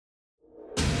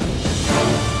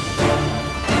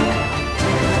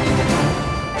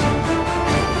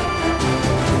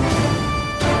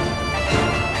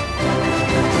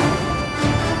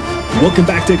Welcome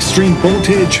back to Extreme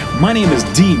Voltage. My name is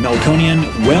D. Melkonian.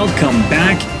 Welcome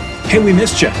back. Hey, we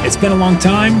missed you. It's been a long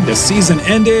time. The season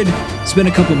ended. It's been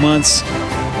a couple months.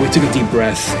 We took a deep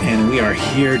breath, and we are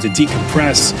here to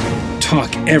decompress,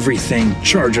 talk everything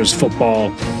Chargers football.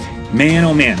 Man,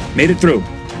 oh man, made it through.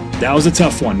 That was a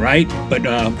tough one, right? But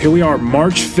here we are,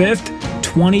 March 5th,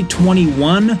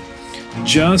 2021.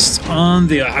 Just on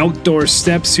the outdoor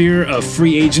steps here of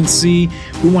free agency.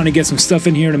 We want to get some stuff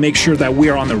in here to make sure that we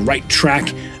are on the right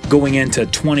track going into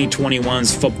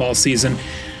 2021's football season.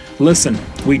 Listen,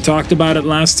 we talked about it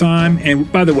last time,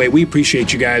 and by the way, we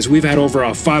appreciate you guys. We've had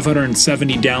over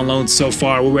 570 downloads so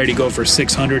far. We're ready to go for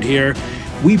 600 here.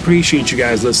 We appreciate you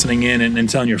guys listening in and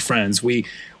telling your friends. We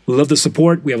love the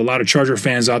support. We have a lot of Charger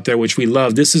fans out there, which we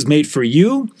love. This is made for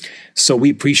you, so we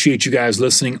appreciate you guys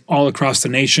listening all across the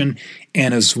nation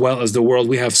and as well as the world.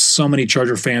 We have so many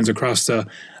Charger fans across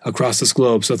this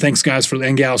globe. So thanks, guys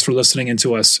and gals, for listening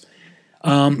into us.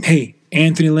 Hey,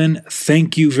 Anthony Lynn,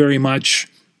 thank you very much.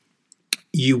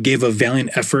 You gave a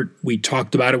valiant effort. We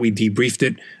talked about it. We debriefed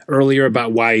it earlier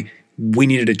about why we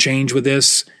needed a change with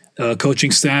this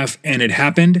coaching staff, and it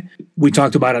happened. We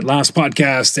talked about it last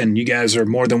podcast, and you guys are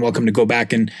more than welcome to go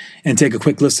back and take a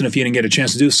quick listen if you didn't get a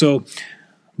chance to do so.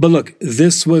 But look,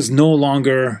 this was no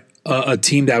longer a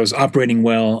team that was operating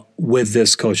well with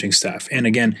this coaching staff. And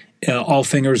again, all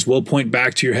fingers will point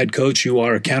back to your head coach. You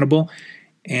are accountable,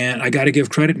 and I got to give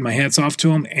credit. My hats off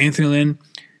to him, Anthony Lynn.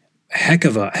 Heck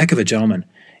of a gentleman,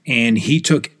 and he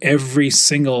took every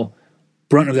single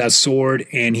brunt of that sword,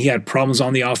 and he had problems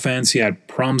on the offense. He had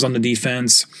problems on the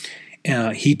defense.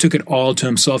 He took it all to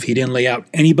himself. He didn't lay out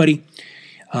anybody.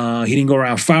 He didn't go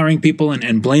around firing people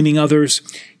and blaming others.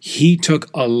 He took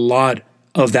a lot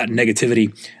of that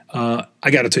negativity.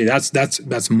 I got to tell you,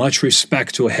 that's much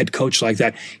respect to a head coach like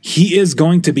that. He is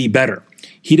going to be better.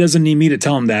 He doesn't need me to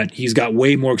tell him that. He's got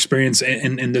way more experience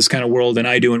in this kind of world than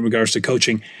I do in regards to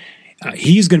coaching.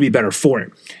 He's going to be better for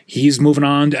it. He's moving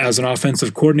on as an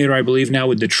offensive coordinator, I believe, now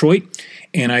with Detroit,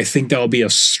 and I think that will be a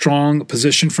strong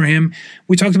position for him.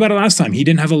 We talked about it last time. He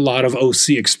didn't have a lot of OC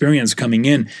experience coming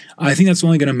in. I think that's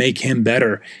only going to make him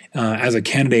better as a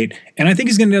candidate, and I think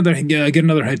he's going to get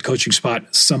another head coaching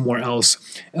spot somewhere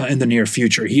else in the near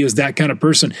future. He is that kind of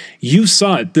person. You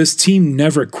saw it. This team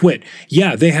never quit.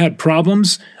 Yeah, they had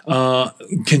problems,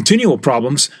 continual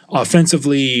problems,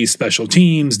 offensively, special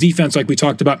teams, defense, like we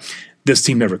talked about. This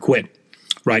team never quit,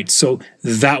 right? So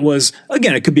that was,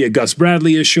 again, it could be a Gus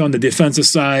Bradley issue on the defensive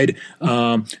side,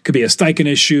 could be a Steichen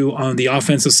issue on the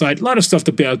offensive side. A lot of stuff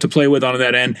to play with on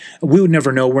that end. We would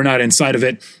never know. We're not inside of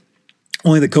it.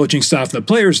 Only the coaching staff and the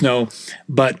players know.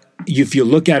 But if you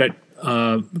look at it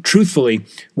truthfully,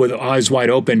 with eyes wide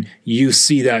open, you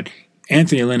see that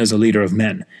Anthony Lynn is a leader of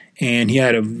men. And he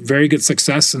had a very good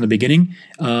success in the beginning.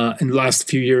 In the last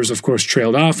few years, of course,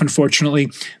 trailed off,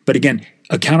 unfortunately. But again,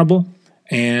 accountable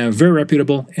and very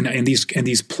reputable. And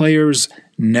these players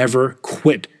never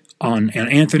quit on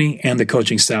Anthony and the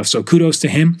coaching staff. So kudos to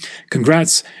him.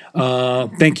 Congrats.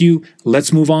 Thank you.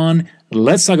 Let's move on.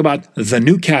 Let's talk about the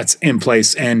new cats in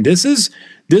place. And this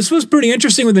was pretty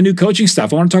interesting with the new coaching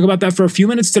staff. I want to talk about that for a few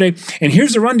minutes today. And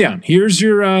here's the rundown. Here's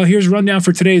a rundown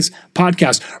for today's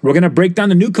podcast. We're going to break down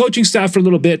the new coaching staff for a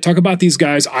little bit, talk about these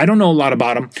guys. I don't know a lot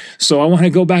about them, so I want to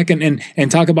go back and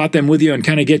talk about them with you and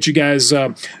kind of get you guys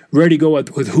ready to go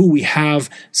with who we have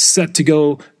set to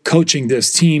go coaching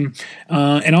this team.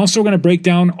 And also we're going to break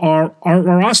down our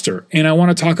roster. And I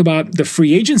want to talk about the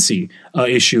free agency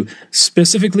issue,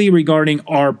 specifically regarding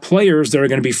our players that are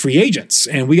going to be free agents.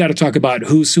 And we got to talk about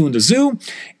who's who in the zoo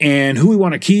and who we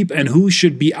want to keep and who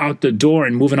should be out the door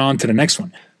and moving on to the next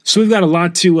one. So we've got a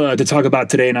lot to talk about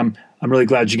today, and I'm really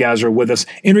glad you guys are with us.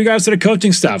 In regards to the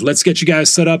coaching staff, let's get you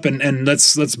guys set up and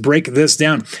let's break this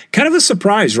down. Kind of a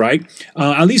surprise, right?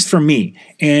 At least for me.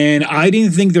 And I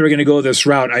didn't think they were going to go this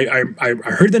route. I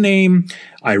heard the name.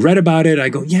 I read about it. I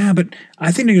go, yeah, but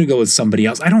I think they're going to go with somebody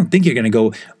else. I don't think you're going to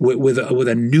go with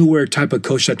a newer type of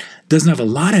coach that doesn't have a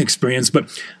lot of experience.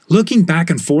 But looking back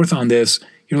and forth on this,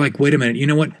 you're like, wait a minute. You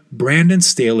know what? Brandon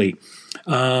Staley,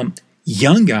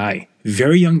 young guy.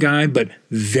 Very young guy, but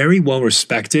very well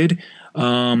respected.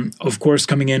 Of course,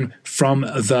 coming in from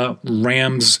the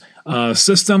Rams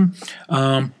system.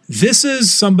 This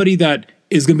is somebody that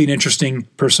is going to be an interesting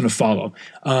person to follow.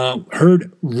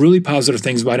 Heard really positive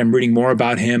things about him, reading more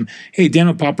about him. Hey,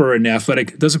 Daniel Popper in The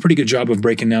Athletic does a pretty good job of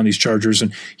breaking down these Chargers,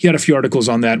 and he had a few articles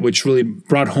on that, which really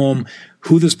brought home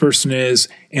who this person is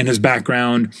and his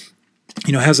background.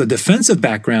 You know, has a defensive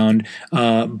background,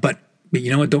 but But you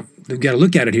know what? You got to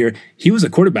look at it here. He was a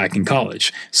quarterback in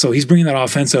college, so he's bringing that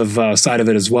offensive side of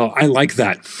it as well. I like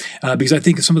that because I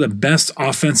think some of the best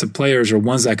offensive players are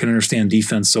ones that can understand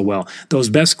defense so well. Those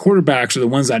best quarterbacks are the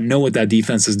ones that know what that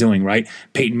defense is doing, right?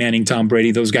 Peyton Manning, Tom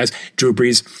Brady, those guys, Drew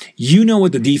Brees. You know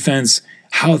what the defense,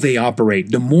 how they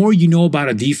operate. The more you know about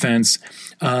a defense,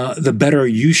 the better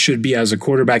you should be as a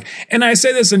quarterback. And I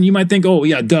say this, and you might think, oh,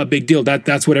 yeah, duh, big deal.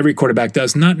 That's what every quarterback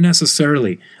does. Not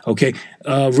necessarily, okay?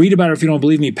 Read about it if you don't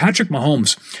believe me. Patrick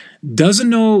Mahomes doesn't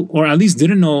know, or at least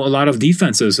didn't know, a lot of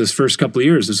defenses his first couple of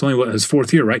years. It's only his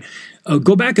fourth year, right?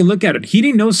 Go back and look at it. He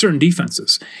didn't know certain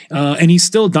defenses, and he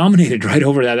still dominated right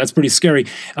over that. That's pretty scary.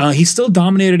 He still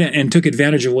dominated and took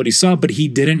advantage of what he saw, but he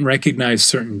didn't recognize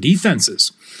certain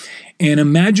defenses. And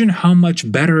imagine how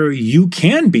much better you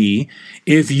can be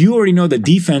if you already know the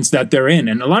defense that they're in.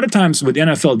 And a lot of times with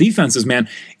NFL defenses, man,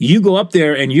 you go up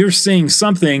there and you're seeing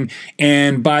something,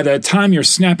 and by the time you're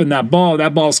snapping that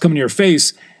ball's coming to your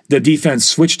face, the defense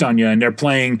switched on you, and they're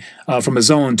playing from a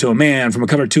zone to a man, from a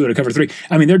cover 2 to cover 3.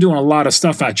 I mean, they're doing a lot of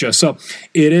stuff at you. So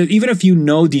it is, even if you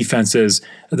know defenses,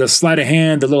 the sleight of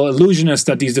hand, the little illusionist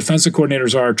that these defensive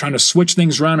coordinators are trying to switch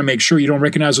things around and make sure you don't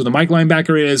recognize who the Mike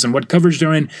linebacker is and what coverage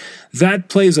they're in, that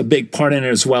plays a big part in it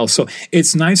as well. So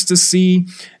it's nice to see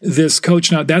this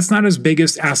coach. Now, that's not his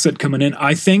biggest asset coming in.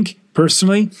 I think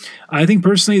personally,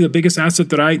 the biggest asset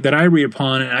that I read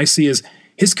upon and I see is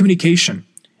his communication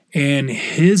and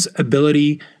his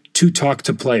ability to talk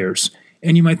to players.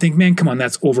 And you might think, man, come on,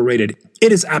 that's overrated.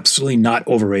 It is absolutely not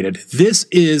overrated. This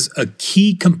is a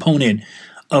key component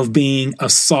of being a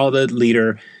solid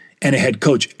leader and a head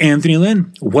coach. Anthony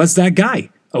Lynn was that guy.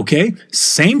 Okay,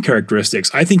 same characteristics.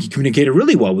 I think he communicated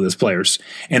really well with his players,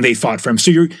 and they fought for him.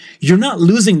 So you're not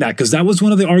losing that, because that was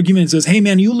one of the arguments: is, hey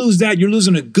man, you lose that, you're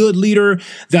losing a good leader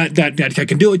that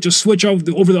can do it. Just switch over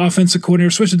the offensive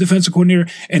coordinator, switch the defensive coordinator,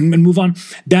 and move on.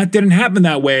 That didn't happen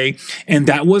that way, and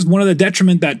that was one of the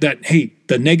detriment. That hey,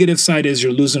 the negative side is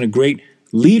you're losing a great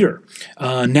leader.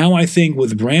 Now I think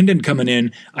with Brandon coming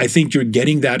in, I think you're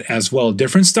getting that as well.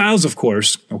 Different styles, of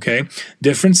course, okay?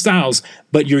 Different styles,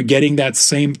 but you're getting that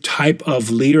same type of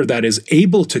leader that is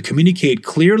able to communicate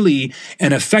clearly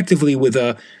and effectively with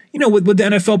the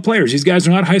NFL players. These guys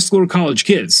are not high school or college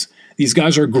kids. These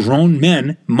guys are grown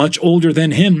men, much older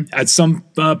than him at some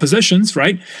positions,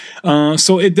 right?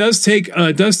 So it does take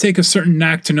a certain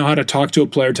knack to know how to talk to a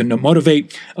player, to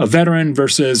motivate a veteran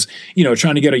versus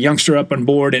trying to get a youngster up on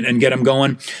board and get him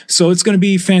going. So it's going to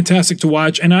be fantastic to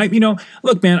watch. And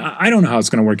look, man, I don't know how it's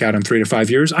going to work out in 3 to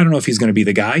 5 years. I don't know if he's going to be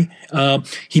the guy.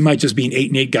 He might just be an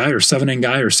 8-8 guy or 7-8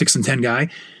 guy or 6-10 guy.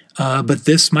 But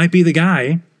this might be the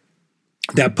guy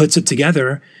that puts it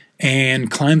together and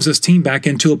climbs this team back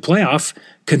into a playoff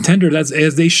contender as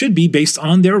they should be based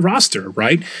on their roster,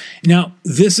 right? Now,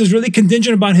 this is really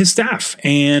contingent upon his staff,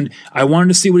 and I wanted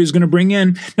to see what he was going to bring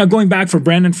in. Now, going back for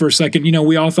Brandon for a second,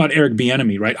 we all thought Eric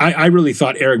Bieniemy, right? I really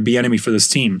thought Eric Bieniemy for this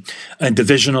team, a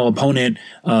divisional opponent,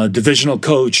 divisional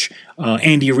coach,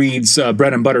 Andy Reid's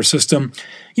bread and butter system.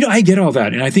 I get all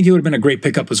that, and I think it would have been a great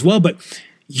pickup as well, but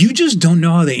you just don't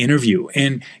know how they interview.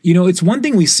 And, it's one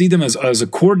thing we see them as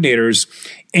coordinators,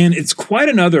 and it's quite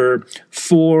another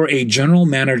for a general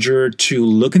manager to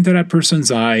look into that person's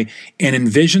eye and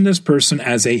envision this person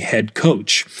as a head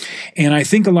coach. And I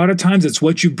think a lot of times it's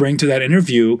what you bring to that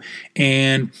interview.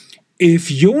 And if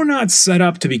you're not set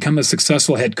up to become a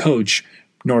successful head coach,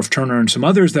 Norv Turner and some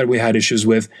others that we had issues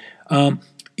with,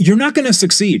 you're not going to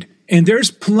succeed. And there's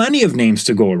plenty of names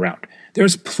to go around.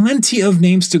 There's plenty of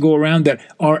names to go around that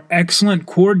are excellent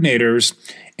coordinators,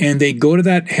 and they go to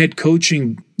that head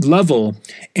coaching level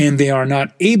and they are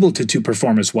not able to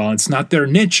perform as well. It's not their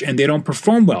niche and they don't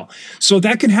perform well. So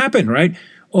that can happen, right?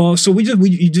 So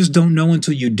you just don't know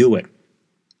until you do it.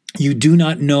 You do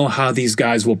not know how these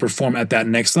guys will perform at that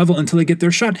next level until they get their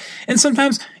shot. And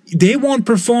sometimes they won't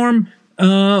perform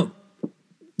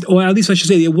or at least I should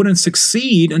say they wouldn't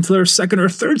succeed until their second or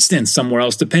third stint somewhere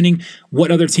else, depending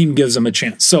what other team gives them a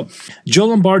chance. So Joe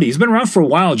Lombardi, he's been around for a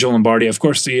while, Joe Lombardi. Of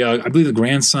course, I believe the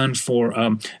grandson for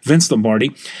Vince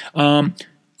Lombardi.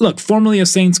 Look, formerly a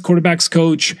Saints quarterbacks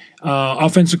coach,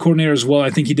 offensive coordinator as well.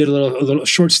 I think he did a little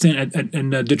short stint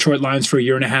in Detroit Lions for a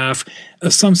year and a half.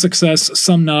 Some success,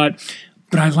 some not.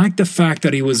 But I like the fact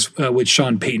that he was with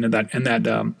Sean Payton in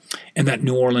that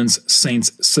New Orleans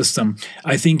Saints system.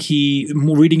 I think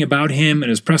reading about him and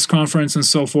his press conference and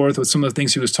so forth, with some of the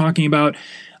things he was talking about,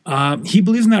 he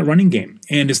believes in that running game.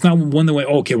 And it's not one the way,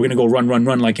 okay, we're going to go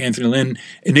run like Anthony Lynn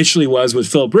initially was with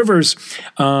Phillip Rivers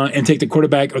and take the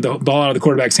quarterback or the ball out of the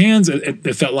quarterback's hands.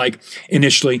 It felt like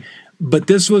initially. But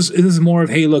this is more of,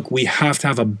 hey, look, we have to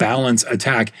have a balanced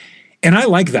attack. And I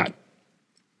like that.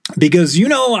 Because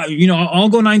I'll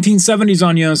go 1970s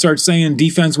on you and start saying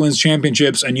defense wins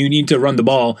championships, and you need to run the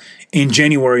ball in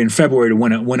January and February to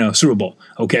win a Super Bowl.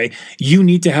 Okay, you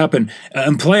need to happen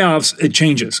in playoffs. It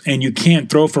changes, and you can't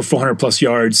throw for 400 plus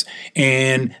yards.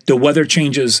 And the weather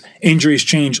changes, injuries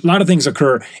change, a lot of things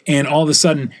occur, and all of a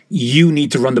sudden you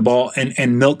need to run the ball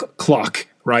and milk clock,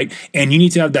 right? And you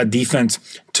need to have that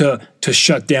defense to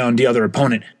shut down the other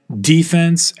opponent.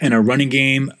 Defense and a running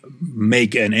game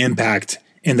make an impact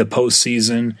in the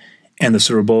postseason and the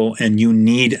Super Bowl, and you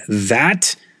need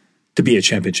that to be a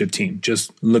championship team.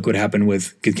 Just look what happened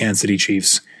with the Kansas City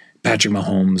Chiefs, Patrick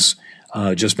Mahomes,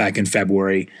 just back in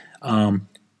February.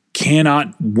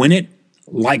 Cannot win it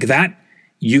like that.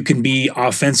 You can be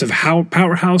offensive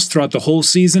powerhouse throughout the whole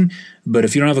season, but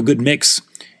if you don't have a good mix,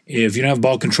 if you don't have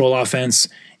ball control offense,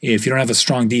 if you don't have a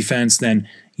strong defense, then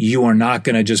you are not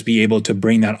going to just be able to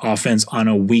bring that offense on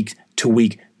a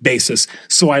week-to-week basis.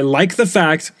 So I like the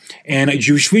fact, and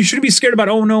we shouldn't be scared about,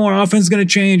 oh no, our offense is going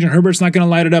to change and Herbert's not going to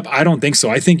light it up. I don't think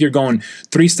so. I think you're going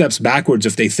 3 steps backwards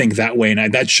if they think that way,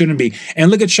 and that shouldn't be.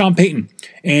 And look at Sean Payton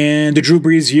and the Drew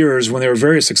Brees years when they were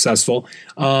very successful.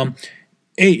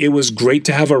 It was great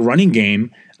to have a running game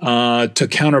to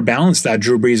counterbalance that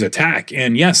Drew Brees attack.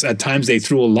 And yes, at times they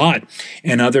threw a lot,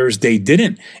 and others they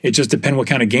didn't. It just depends what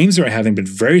kind of games they're having, but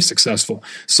very successful.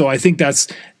 So I think that's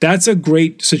a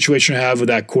great situation to have with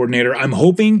that coordinator. I'm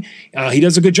hoping he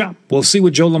does a good job. We'll see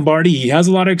with Joe Lombardi. He has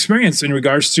a lot of experience in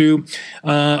regards to,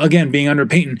 again, being under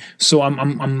Peyton. So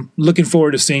I'm looking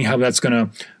forward to seeing how that's going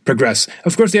to progress.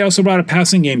 Of course, they also brought a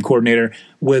passing game coordinator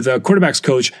with quarterbacks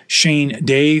coach Shane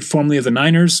Day, formerly of the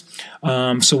Niners.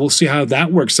 So we'll see how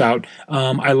that works out.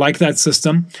 I like that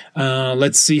system.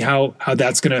 Let's see how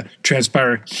that's going to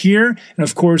transpire here. And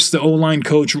of course, the O-line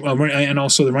coach and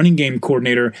also the running game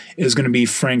coordinator is going to be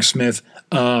Frank Smith,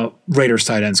 Raiders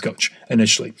tight ends coach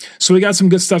initially. So we got some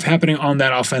good stuff happening on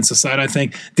that offensive side, I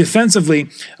think. Defensively,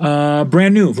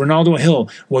 brand new, Ronaldo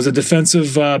Hill was a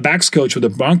defensive backs coach with the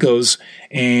Broncos,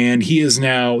 and he is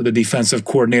now the defensive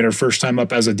coordinator, first time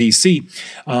up as a DC.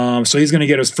 So he's going to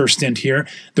get his first stint here.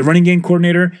 The running game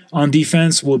coordinator on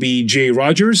defense will be Jay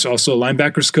Rogers, also a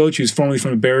linebackers coach, who's formerly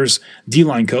from the Bears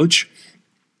D-line coach.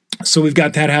 So we've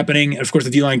got that happening. Of course,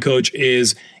 the D-line coach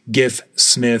is Giff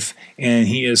Smith, and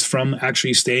he is from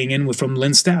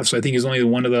Lynn staff. So I think he's only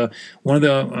one of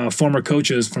the former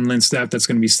coaches from Lynn staff that's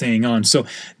going to be staying on. So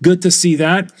good to see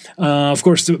that. Of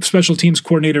course, the special teams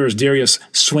coordinator is Darius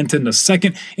Swinton II,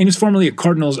 and he's formerly a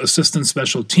Cardinals assistant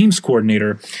special teams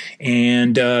coordinator.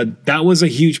 And that was a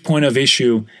huge point of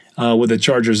issue with the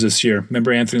Chargers this year.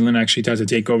 Remember, Anthony Lynn actually tried to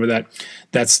take over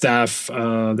that staff,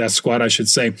 that squad, I should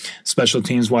say, special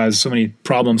teams-wise, so many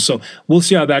problems. So we'll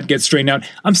see how that gets straightened out.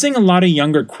 I'm seeing a lot of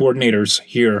younger coordinators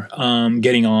here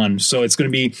getting on. So it's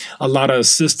going to be a lot of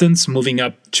assistants moving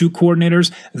up to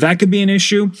coordinators. That could be an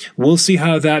issue. We'll see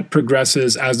how that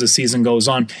progresses as the season goes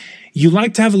on. You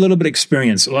like to have a little bit of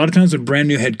experience. A lot of times with brand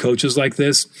new head coaches like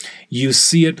this, you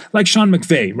see it like Sean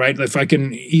McVay, right? If I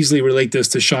can easily relate this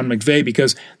to Sean McVay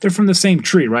because they're from the same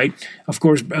tree, right? Of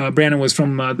course, Brandon was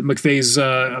from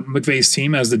McVay's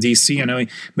team as the DC. I know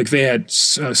McVay had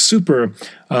super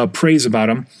praise about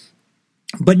him.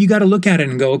 But you got to look at it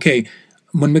and go, okay,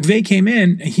 when McVay came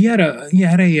in, he had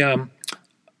a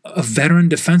veteran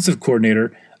defensive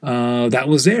coordinator that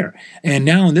was there. And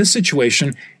now in this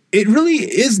situation,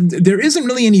 there isn't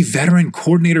really any veteran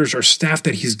coordinators or staff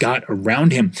that he's got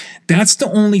around him. That's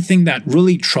the only thing that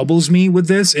really troubles me with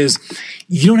this is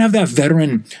you don't have that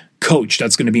veteran coach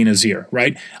that's going to be in his ear,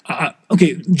 right?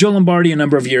 Okay, Joe Lombardi, a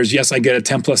number of years. Yes, I get it,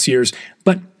 10 plus years.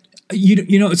 But,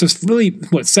 it's a really,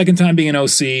 second time being an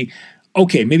OC.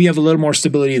 Okay, maybe you have a little more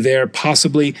stability there,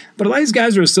 possibly, but a lot of these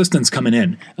guys are assistants coming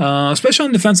in, especially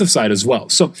on the defensive side as well.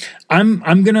 So I'm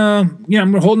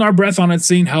holding our breath on it,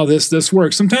 seeing how this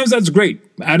works. Sometimes that's great,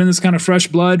 adding this kind of fresh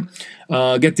blood,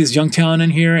 get this young talent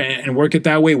in here and work it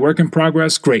that way, work in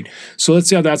progress, great. So let's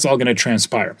see how that's all going to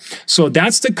transpire. So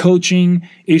that's the coaching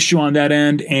issue on that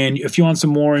end, and if you want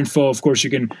some more info, of course, you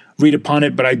can read upon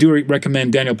it, but I do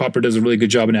recommend Daniel Popper does a really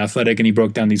good job in Athletic, and he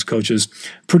broke down these coaches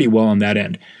pretty well on that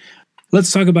end.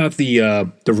 Let's talk about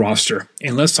the roster,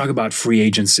 and let's talk about free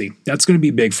agency. That's going to be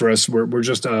big for us. We're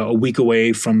just a week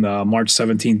away from the March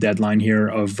 17th deadline here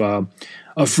of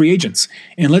free agents.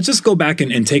 And let's just go back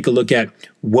and take a look at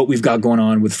what we've got going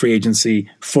on with free agency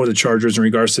for the Chargers in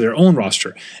regards to their own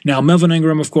roster. Now, Melvin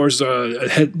Ingram, of course,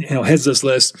 heads this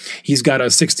list. He's got a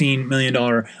 $16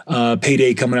 million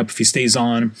payday coming up if he stays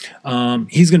on.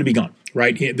 He's going to be gone.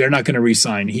 right? They're not going to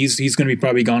re-sign. He's going to be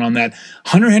probably gone on that.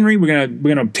 Hunter Henry, we're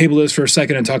gonna table this for a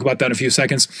second and talk about that in a few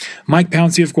seconds. Mike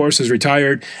Pouncey, of course, is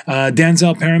retired.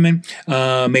 Denzel Perryman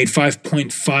made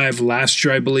 5.5 last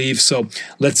year, I believe. So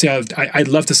let's see. I'd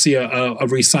love to see a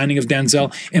re-signing of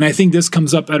Denzel, and I think this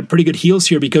comes up at pretty good heels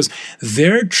here because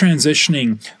they're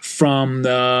transitioning from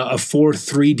a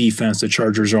 4-3 defense, the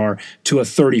Chargers are, to a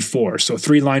 34. So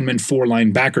 3 linemen, 4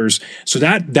 linebackers. So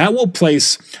that will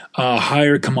place a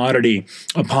higher commodity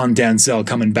upon Denzel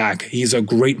coming back. He's a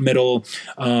great middle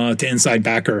to inside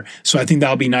backer. So I think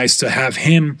that'll be nice to have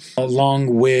him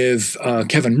along with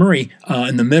Kevin Murray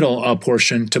in the middle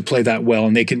portion to play that well,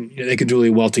 and they can do really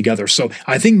well together. So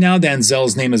I think now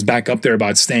Denzel's name is back up there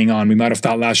about staying on. We might have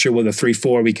thought last year with a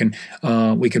 3-4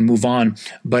 we can move on,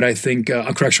 but I think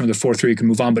a correction with a 4-3 we can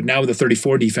move on. But now with the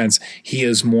 34 defense, he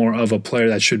is more of a player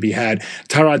that should be had.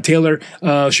 Tyrod Taylor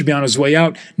should be on his way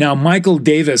out. Now Michael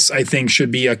Davis, I think,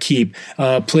 should be a keep.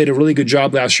 Played a really good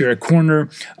job last year at corner.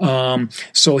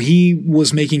 So he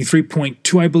was making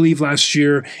 3.2, I believe, last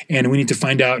year, and we need to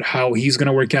find out how he's going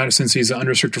to work out since he's an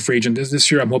unrestricted free agent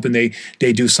this year. I'm hoping they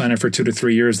do sign him for 2 to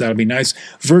 3 years. That'll be nice.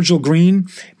 Virgil Green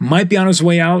might be on his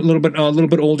way out, a little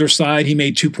bit older side. He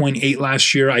made 2.8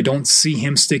 last year. I don't see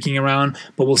him sticking around,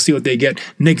 but we'll see what they get.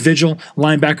 Nick Vigil,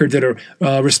 linebacker, did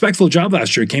a respectful job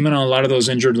last year. Came in on a lot of those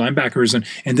injured linebackers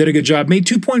and did a good job. Made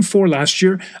 2.4 last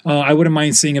year. I wouldn't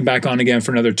mind seeing him back on again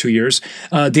for another 2 years.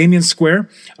 Damian Square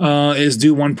is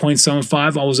due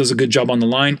 1.75. Always does a good job on the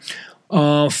line.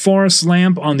 Forrest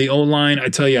Lamp on the O-line, I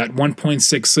tell you, at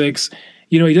 1.66.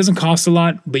 He doesn't cost a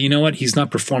lot, but you know what? He's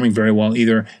not performing very well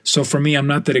either. So for me, I'm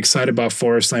not that excited about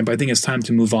Forrest Lamp. I think it's time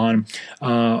to move on.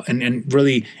 And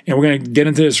we're going to get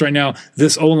into this right now.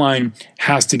 This O-line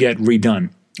has to get redone.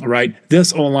 All right?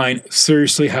 This O-line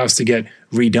seriously has to get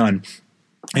redone.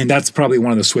 And that's probably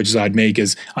one of the switches I'd make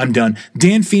is I'm done.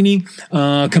 Dan Feeney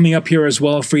coming up here as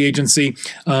well, free agency,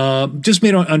 just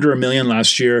made under $1 million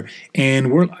last year,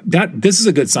 and this is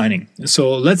a good signing.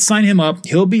 So let's sign him up.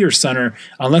 He'll be your center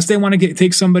unless they want to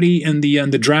take somebody in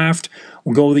the draft.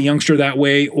 We'll go with a youngster that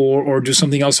way, or do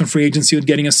something else in free agency with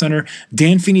getting a center.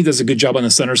 Dan Feeney does a good job on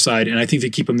the center side, and I think if you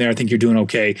keep him there, I think you're doing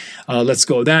okay. Let's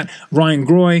go with that. Ryan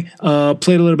Groy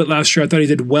played a little bit last year. I thought he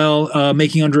did well,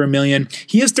 making under $1 million.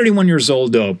 He is 31 years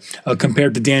old, though,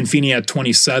 compared to Dan Feeney at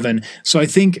 27. So I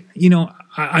think,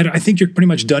 I think you're pretty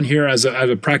much done here as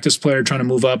a practice player trying to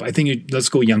move up. I think let's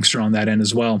go youngster on that end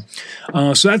as well.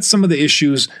 So that's some of the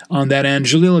issues on that end.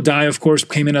 Jaleel Addae, of course,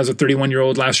 came in as a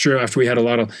 31-year-old last year after we had a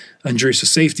lot of injuries to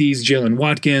safeties. Jalen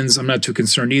Watkins, I'm not too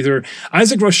concerned either.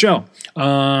 Isaac Rochelle,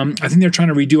 I think they're trying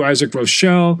to redo Isaac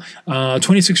Rochelle.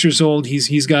 26 years old.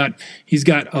 He's got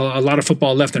a lot of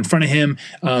football left in front of him.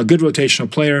 Good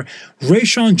rotational player.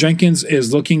 Rayshawn Jenkins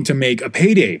is looking to make a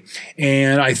payday,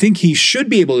 and I think he should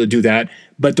be able to do that.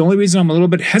 But the only reason I'm a little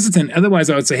bit hesitant, otherwise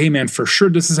I would say, hey, man, for sure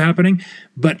this is happening.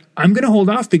 But I'm going to hold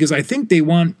off because I think they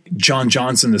want John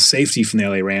Johnson, the safety from the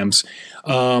LA Rams,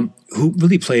 who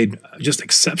really played just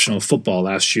exceptional football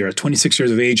last year. At 26 years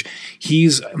of age,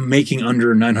 he's making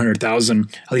under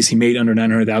 $900,000. At least he made under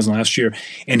 $900,000 last year.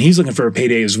 And he's looking for a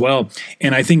payday as well.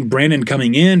 And I think Brandon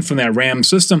coming in from that Ram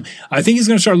system, I think he's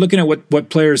going to start looking at what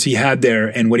players he had there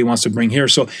and what he wants to bring here.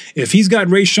 So if he's got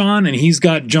Rayshawn and he's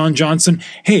got John Johnson,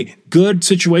 hey, good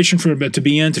situation for him to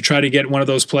be in to try to get one of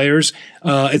those players.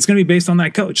 It's going to be based on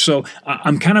that coach. So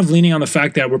I'm kind of leaning on the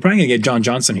fact that we're probably going to get John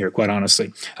Johnson here, quite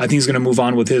honestly. I think he's going to move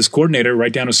on with his coordinator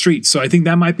right down the street. So I think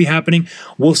that might be happening.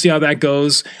 We'll see how that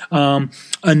goes.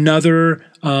 Another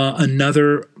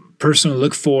person to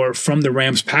look for from the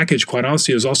Rams package, quite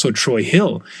honestly, is also Troy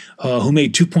Hill, who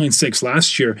made 2.6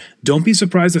 last year. Don't be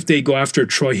surprised if they go after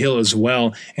Troy Hill as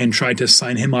well and try to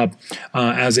sign him up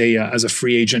as a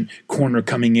free agent corner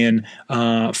coming in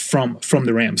from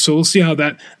the Rams. So we'll see how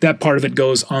that part of it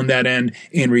goes on that end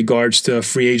in regards to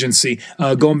free agency.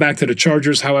 Going back to the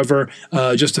Chargers, however,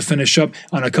 just to finish up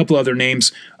on a couple other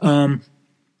names.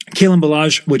 Kalen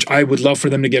Ballage, which I would love for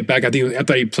them to get back. I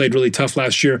thought he played really tough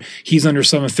last year. He's under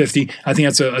 $750. I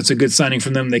think that's a good signing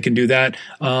from them. They can do that.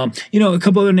 A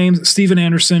couple other names. Steven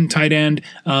Anderson, tight end.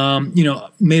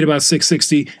 Made about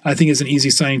 $660. I think is an easy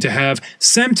signing to have.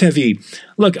 Sam Tevi.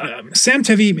 Look, Sam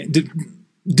Tevi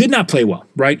did not play well,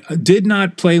 right? Did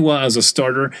not play well as a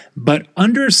starter, but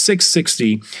under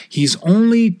 660, he's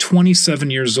only 27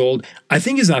 years old. I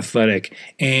think he's athletic,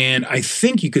 and I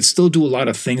think you could still do a lot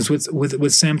of things with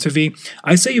Sam Tevi.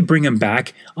 I say you bring him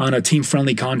back on a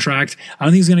team-friendly contract. I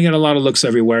don't think he's going to get a lot of looks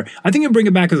everywhere. I think you bring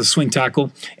him back as a swing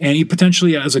tackle, and he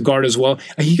potentially as a guard as well.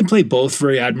 He can play both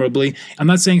very admirably. I'm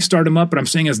not saying start him up, but I'm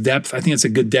saying as depth. I think it's a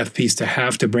good depth piece to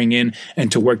have to bring in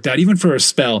and to work that, even for a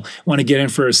spell. Want to get in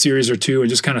for a series or two and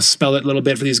just just kind of spell it a little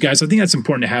bit for these guys. I think that's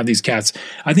important to have these cats.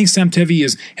 I think Sam Tevi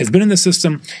has been in the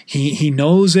system. He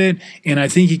knows it, and I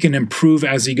think he can improve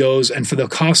as he goes. And for the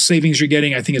cost savings you're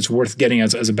getting, I think it's worth getting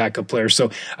as a backup player.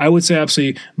 So I would say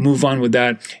absolutely move on with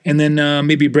that. And then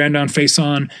maybe Brandon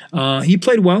Faison. He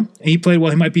played well. He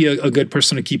might be a good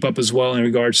person to keep up as well in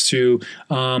regards to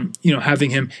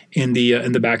having him in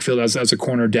the backfield as a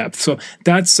corner depth. So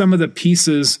that's some of the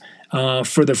pieces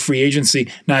for the free agency.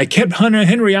 Now, I kept Hunter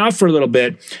Henry out for a little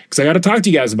bit because I got to talk to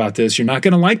you guys about this. You're not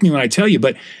going to like me when I tell you,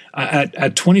 but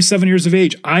at 27 years of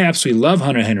age, I absolutely love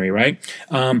Hunter Henry, right?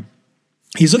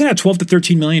 He's looking at 12 to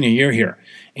 13 million a year here.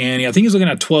 And I think he's looking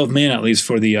at 12 million at least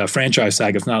for the franchise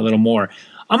tag, if not a little more.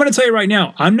 I'm going to tell you right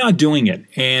now, I'm not doing it.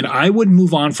 And I would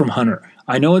move on from Hunter.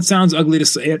 I know it sounds ugly to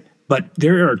say it, but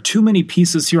there are too many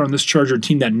pieces here on this Charger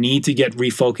team that need to get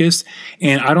refocused,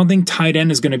 and I don't think tight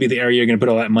end is going to be the area you're going to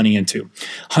put all that money into.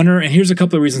 Hunter, and here's a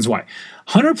couple of reasons why.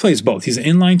 Hunter plays both. He's an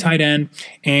inline tight end,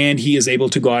 and he is able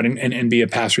to go out and be a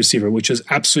pass receiver, which is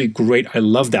absolutely great. I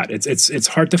love that. It's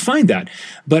hard to find that.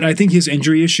 But I think his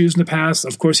injury issues in the past,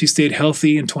 of course, he stayed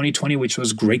healthy in 2020, which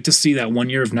was great to see, that 1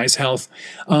 year of nice health.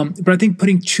 But I think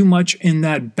putting too much in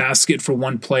that basket for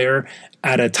one player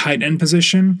at a tight end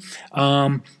position,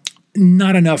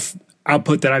 not enough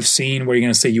output that I've seen where you're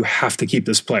going to say you have to keep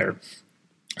this player.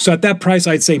 So at that price,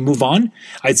 I'd say move on.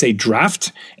 I'd say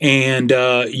draft and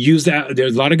use that.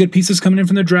 There's a lot of good pieces coming in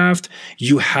from the draft.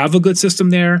 You have a good system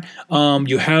there.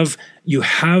 You have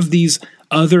these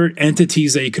other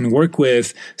entities that you can work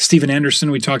with. Steven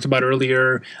Anderson, we talked about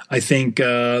earlier. I think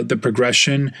the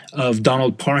progression of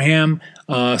Donald Parham,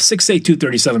 6'8",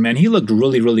 237, man. He looked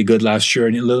really, really good last year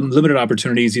in limited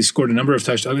opportunities. He scored a number of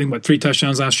touchdowns, I think about 3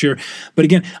 touchdowns last year. But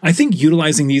again, I think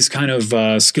utilizing these kind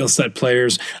of skill set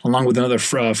players along with another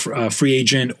free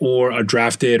agent or a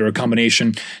drafted or a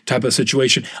combination type of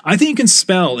situation, I think you can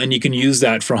spell and you can use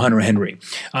that for Hunter Henry.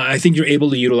 I think you're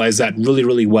able to utilize that really,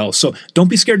 really well. So don't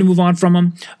be scared to move on from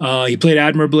him. He played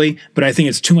admirably, but I think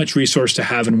it's too much resource to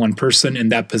have in one person in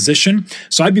that position.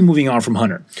 So I'd be moving on from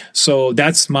Hunter. So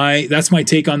that's my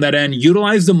take on that end.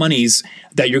 Utilize the monies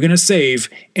that you're going to save,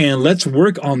 and let's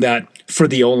work on that for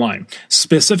the O-line,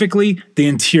 specifically the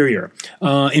interior.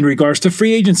 In regards to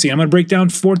free agency, I'm going to break down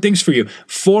 4 things for you.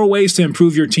 4 ways to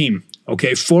improve your team.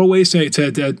 Okay, 4 ways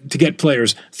to get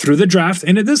players through the draft,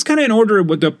 and this is kind of in order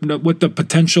with the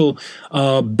potential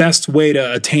best way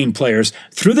to attain players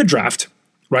through the draft.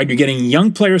 Right, you're getting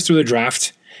young players through the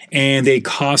draft, and they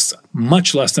cost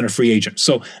much less than a free agent.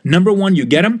 So number 1, you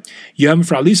get them. You have them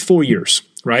for at least 4 years,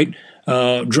 right?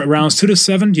 Rounds 2 to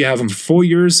 7, you have them for 4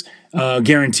 years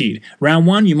guaranteed. Round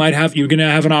 1, you're going to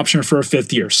have an option for a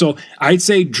 5th year. So I'd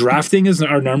say drafting is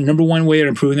our number 1 way of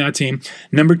improving that team.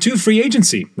 Number 2, free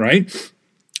agency, right?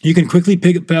 You can quickly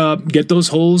get those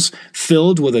holes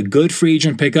filled with a good free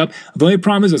agent pickup. The only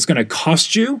problem is it's going to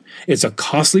cost you. It's a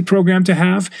costly program to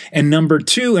have. And number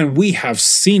 2, and we have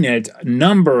seen it a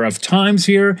number of times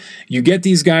here, you get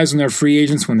these guys when they're free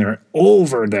agents, when they're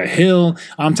over the hill.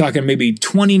 I'm talking maybe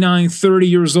 29, 30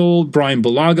 years old. Brian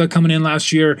Bulaga coming in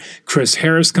last year. Chris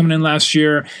Harris coming in last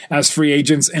year as free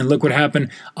agents. And look what happened.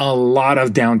 A lot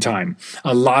of downtime,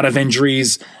 a lot of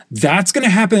injuries. That's going to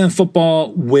happen in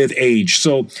football with age.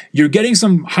 So you're getting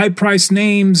some high-priced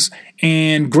names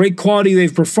and great quality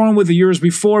they've performed with the years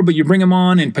before, but you bring them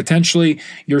on and potentially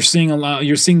you're seeing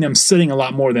them sitting a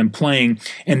lot more than playing,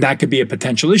 and that could be a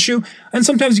potential issue. And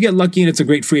sometimes you get lucky and it's a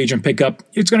great free agent pickup.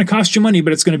 It's going to cost you money,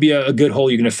 but it's going to be a good hole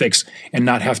you're going to fix and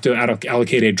not have to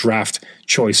allocate a draft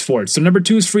choice for it. So number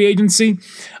 2 is free agency.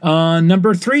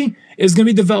 Number 3 is going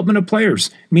to be development of players,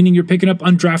 meaning you're picking up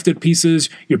undrafted pieces,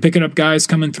 you're picking up guys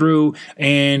coming through,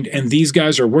 and these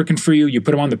guys are working for you. You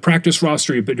put them on the practice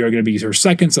roster, they're going to be your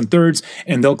seconds and thirds,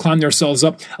 and they'll climb themselves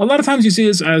up. A lot of times you see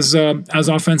this as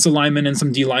offensive linemen and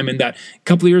some D linemen that a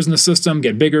couple of years in the system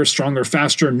get bigger, stronger,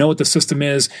 faster, know what the system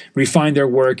is, refine their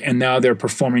work, and now they're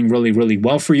performing really, really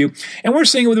well for you. And we're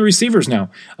seeing it with the receivers now.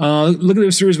 Look at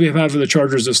the series we have had for the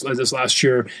Chargers this last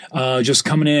year, just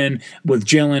coming in with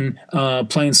Jalen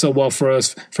playing so well for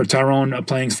us, for Tyrone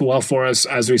playing so well for us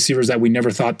as receivers that we never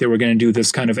thought they were going to do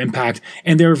this kind of impact,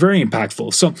 and they were very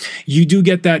impactful. So you do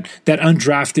get that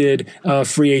undrafted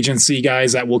free agency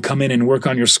guys that will come in and work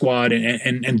on your squad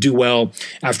and do well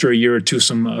after a year or two,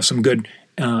 some good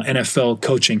NFL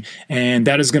coaching. And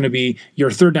that is going to be your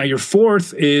 3rd. Now your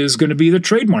 4th is going to be the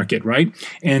trade market, right?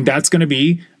 And that's going to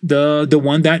be the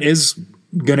one that is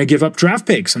going to give up draft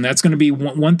picks, and that's going to be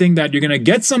one thing that you're going to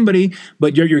get somebody,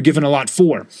 but you're given a lot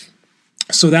for.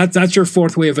 So that's your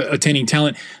 4th way of attaining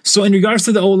talent. So in regards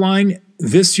to the O-line,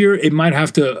 This year, it might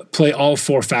have to play all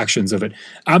four factions of it.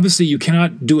 Obviously, you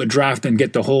cannot do a draft and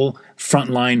get the whole front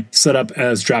line set up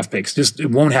as draft picks. Just, it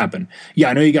won't happen.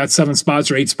 Yeah, I know you got 7 spots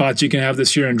or 8 spots you can have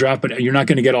this year in draft, but you're not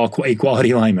going to get all a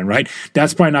quality lineman, right?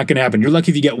 That's probably not going to happen. You're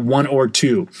lucky if you get 1 or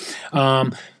 2.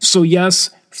 So yes,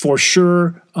 for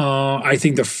sure, I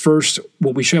think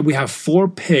we have 4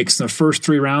 picks in the first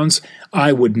 3 rounds.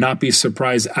 I would not be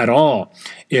surprised at all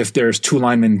if there's 2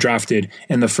 linemen drafted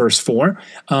in the first 4.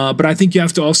 But I think you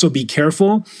have to also be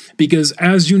careful because,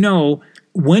 as you know,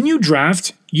 when you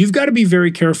draft, you've got to be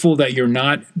very careful that you're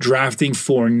not drafting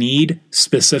for need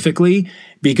specifically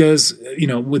because,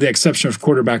 with the exception of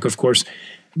quarterback, of course.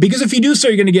 Because if you do so,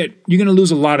 you're going to lose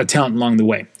a lot of talent along the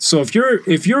way. So if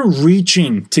you're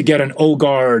reaching to get an O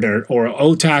guard or an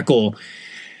O tackle,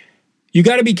 you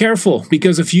got to be careful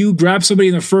because if you grab somebody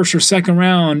in the first or second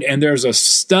round and there's a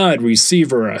stud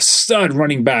receiver, a stud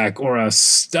running back, or a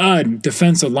stud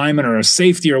defensive lineman, or a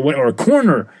safety, or a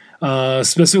corner,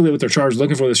 specifically what they're charged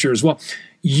looking for this year as well,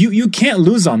 you can't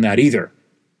lose on that either.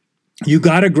 You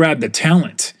got to grab the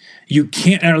talent. You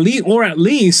can't, at least,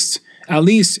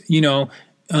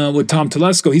 with Tom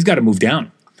Telesco, he's got to move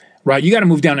down, right? You got to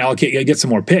move down, allocate, get some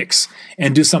more picks,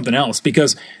 and do something else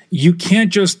because you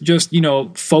can't just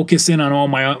focus in on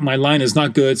my line is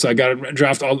not good, so I got to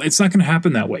draft all. It's not going to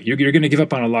happen that way. You're going to give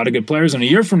up on a lot of good players, and a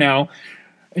year from now,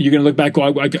 you're going to look back.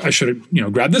 Well, I should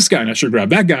have grabbed this guy, and I should have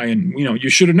grabbed that guy, and you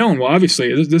should have known. Well,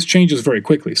 obviously, this changes very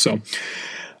quickly, so.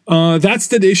 That's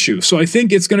the issue. So I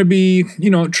think it's going to be,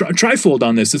 trifold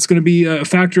on this. It's going to be a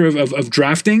factor of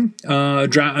drafting,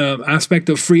 aspect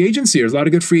of free agency. There's a lot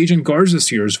of good free agent guards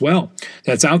this year as well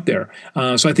that's out there.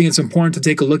 So I think it's important to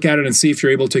take a look at it and see if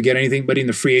you're able to get anybody in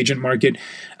the free agent market.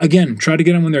 Again, try to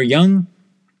get them when they're young.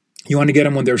 You want to get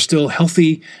them when they're still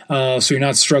healthy, so you're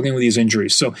not struggling with these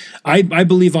injuries. So I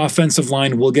believe offensive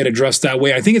line will get addressed that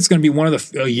way. I think it's going to be one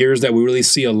of the years that we really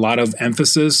see a lot of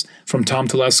emphasis from Tom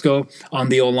Telesco on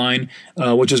the O-line,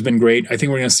 which has been great. I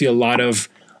think we're going to see a lot of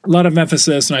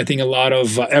emphasis, and I think a lot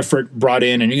of effort brought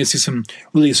in, and you're going to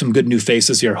see some good new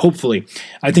faces here, hopefully.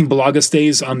 I think Bulaga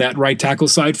stays on that right tackle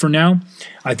side for now.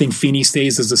 I think Feeney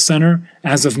stays as the center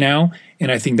as of now,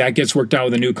 and I think that gets worked out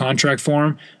with a new contract for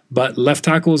him. But left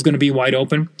tackle is going to be wide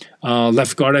open.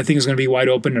 Left guard, I think, is going to be wide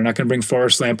open. They're not going to bring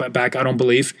Forrest Lamp back, I don't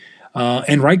believe.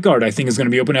 And right guard, I think, is going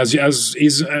to be open as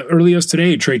early as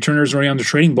today. Trey Turner's already on the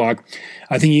trading block.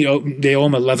 I think they owe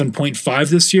him 11.5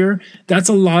 this year. That's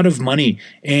a lot of money.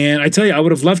 And I tell you, I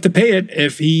would have loved to pay it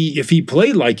if he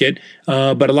played like it.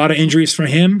 But a lot of injuries for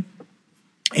him.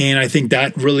 And I think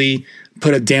that really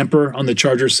put a damper on the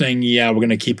Chargers saying, yeah, we're going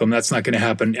to keep him. That's not going to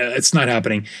happen. It's not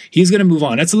happening. He's going to move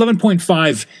on. That's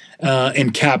 11.5 in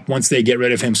cap once they get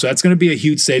rid of him. So that's going to be a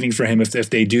huge saving for him if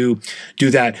they do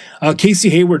that. Casey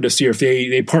Hayward this year, if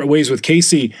they part ways with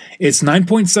Casey, it's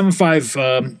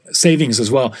 9.75 savings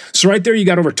as well. So right there, you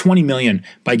got over $20 million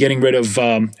by getting rid of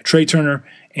Trey Turner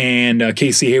and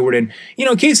Casey Hayward. And,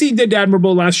 Casey did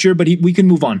admirable last year, but we can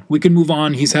move on. We can move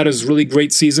on. He's had his really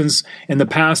great seasons in the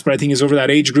past, but I think he's over that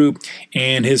age group,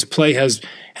 and his play has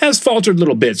faltered a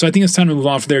little bit. So I think it's time to move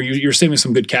on from there. You're saving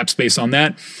some good cap space on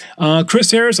that.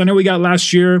 Chris Harris, I know we got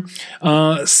last year,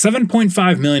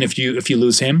 $7.5 million if you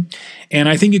lose him. And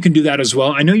I think you can do that as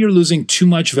well. I know you're losing too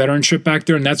much veteranship back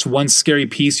there, and that's one scary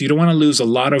piece. You don't want to lose a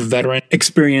lot of veteran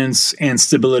experience and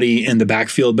stability in the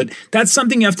backfield, but that's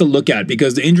something you have to look at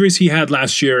because the injuries he had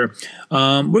last year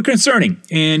were concerning,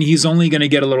 and he's only going to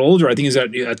get a little older. I think he's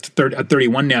at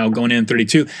 31 now, going in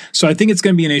 32. So I think it's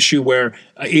going to be an issue where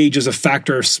age is a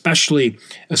factor, especially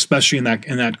in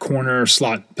that corner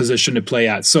slot position to play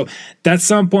at. So that's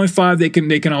 7.5.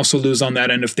 They can also lose on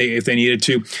that end if they needed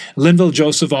to. Linval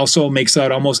Joseph also makes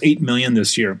out almost $8 million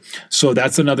this year. So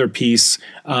that's another piece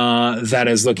that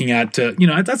is looking at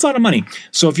that's a lot of money.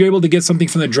 So if you're able to get something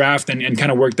from the draft and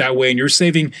kind of work that way, and you're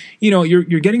saving, you're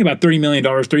getting about $30 million,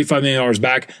 $35 million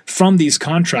back from these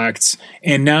contracts,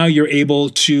 and now you're able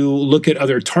to look at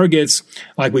other targets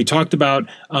like we talked about,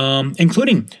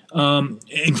 including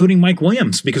Mike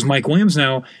Williams, because Mike Williams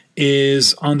now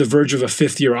is on the verge of a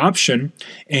 5th-year option,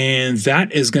 and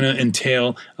that is going to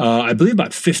entail, I believe,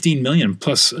 about $15 million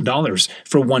plus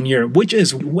for 1 year, which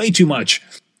is way too much.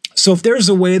 So if there's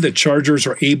a way the Chargers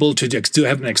are able to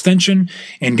have an extension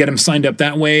and get him signed up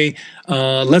that way,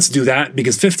 let's do that,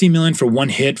 because $15 million for one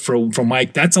hit for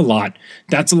Mike, that's a lot.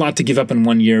 That's a lot to give up in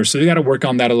 1 year. So they got to work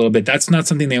on that a little bit. That's not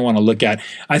something they want to look at.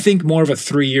 I think more of a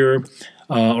 3-year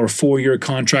or 4-year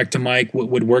contract to Mike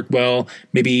would work well.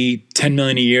 Maybe $10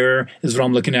 million a year is what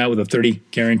I'm looking at with a 30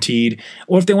 guaranteed.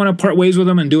 Or if they want to part ways with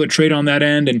him and do a trade on that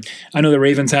end. And I know the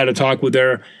Ravens had a talk with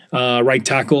their right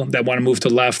tackle that want to move to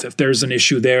left. If there's an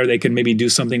issue there, they can maybe do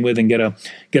something with and get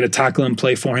a tackle in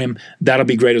play for him. That'll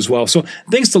be great as well. So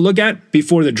things to look at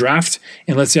before the draft,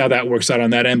 and let's see how that works out on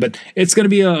that end. But it's going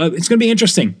to be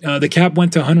interesting. The cap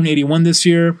went to 181 this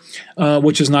year,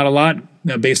 which is not a lot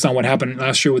based on what happened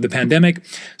last year with the pandemic.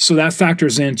 So that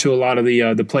factors into a lot of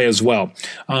the play as well.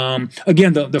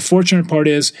 Again, the fortunate part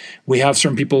is we have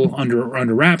certain people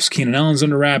under wraps. Keenan Allen's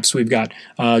under wraps. We've got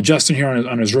Justin here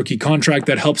on his rookie contract.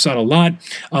 That helps out a lot.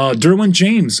 Derwin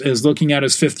James is looking at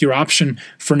his 5th-year option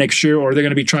for next year, or they're going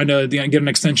to be trying to get an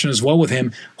extension as well with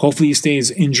him. Hopefully he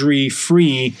stays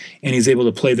injury-free and he's able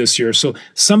to play this year. So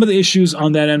some of the issues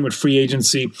on that end with free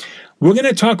agency, we're going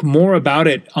to talk more about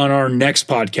it on our next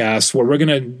podcast, where we're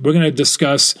going to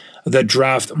discuss the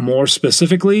draft more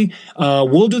specifically.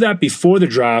 We'll do that before the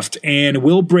draft, and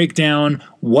we'll break down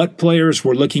what players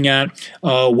we're looking at,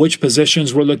 which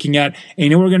positions we're looking at. And you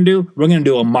know what we're going to do? We're going to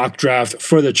do a mock draft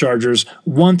for the Chargers,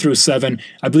 1 through 7.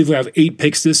 I believe we have 8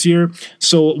 picks this year.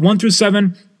 So 1 through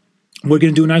 7. We're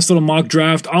going to do a nice little mock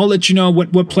draft. I'll let you know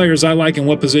what players I like and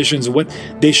what positions, what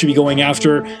they should be going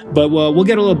after. But we'll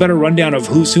get a little better rundown of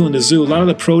who's who in the zoo. A lot of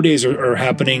the pro days are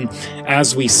happening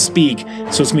as we speak.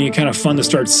 So it's going to be kind of fun to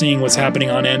start seeing what's happening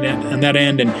on that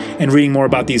end and reading more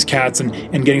about these cats and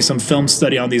getting some film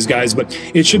study on these guys. But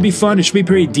it should be fun. It should be a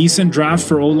pretty decent draft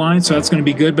for O-line, so that's going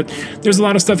to be good. But there's a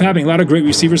lot of stuff happening. A lot of great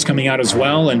receivers coming out as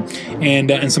well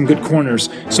and some good corners.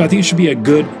 So I think it should be a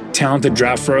good, talented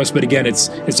draft for us. But again, it's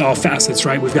all facets,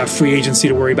 right? We've got free agency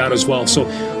to worry about as well. So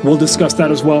we'll discuss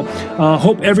that as well.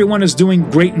 Hope everyone is doing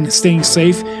great and staying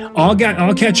safe. I'll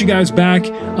catch you guys back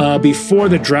before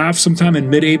the draft sometime in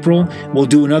mid-April. We'll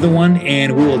do another one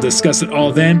and we will discuss it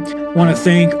all then. Want to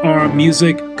thank our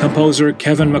music composer,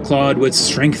 Kevin MacLeod, with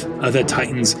Strength of the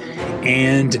Titans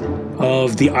and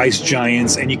of the Ice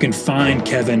Giants. And you can find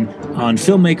Kevin on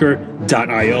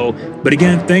filmmaker.io. But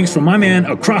again, thanks from my man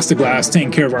across the glass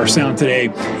taking care of our sound today.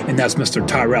 And that's Mr.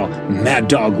 Tyrell Mad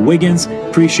Dog Wiggins.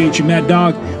 Appreciate you, Mad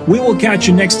Dog. We will catch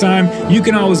you next time. You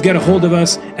can always get a hold of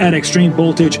us at Extreme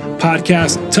Voltage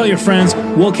Podcast. Tell your friends.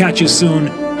 We'll catch you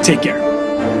soon. Take care.